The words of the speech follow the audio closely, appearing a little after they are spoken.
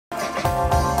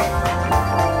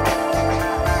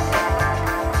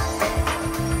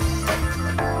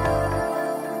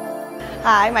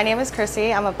Hi, my name is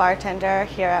Krissie. I'm a bartender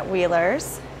here at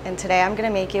Wheeler's, and today I'm going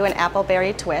to make you an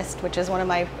appleberry twist, which is one of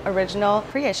my original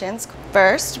creations.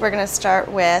 First, we're going to start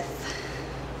with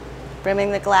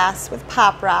rimming the glass with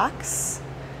Pop Rocks.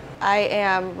 I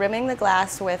am rimming the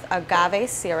glass with agave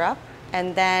syrup,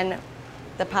 and then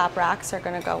the Pop Rocks are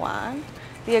going to go on.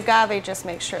 The agave just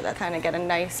makes sure that kind of get a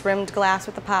nice rimmed glass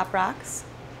with the Pop Rocks.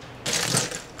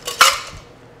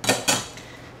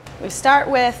 We start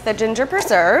with the ginger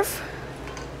preserve.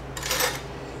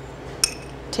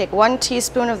 Take 1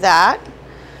 teaspoon of that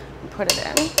and put it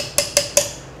in.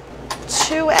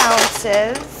 2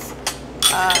 ounces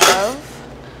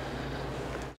of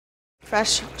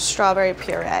fresh strawberry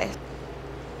puree.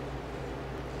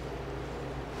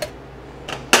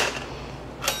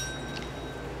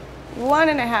 One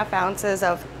and a half ounces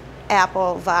of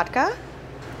apple vodka.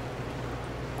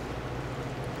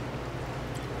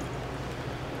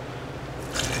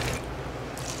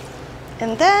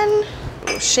 And then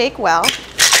shake well.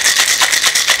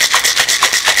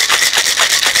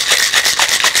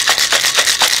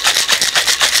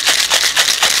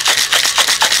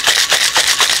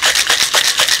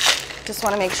 Just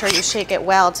want to make sure you shake it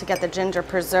well to get the ginger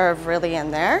preserve really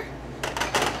in there.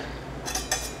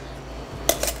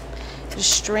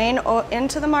 Just strain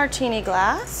into the martini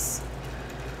glass.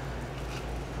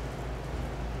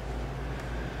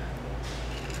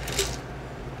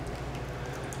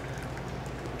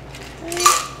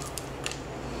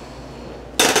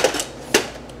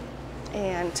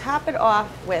 And top it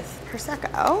off with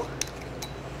Prosecco.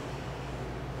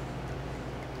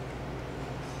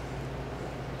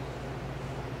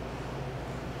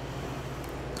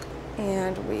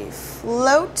 And we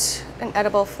float an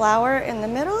edible flower in the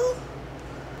middle.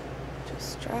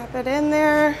 Just drop it in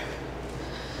there.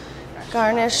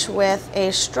 Garnish with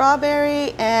a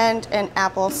strawberry and an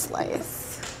apple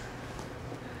slice.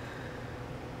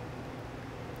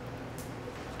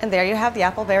 And there you have the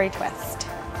appleberry twist.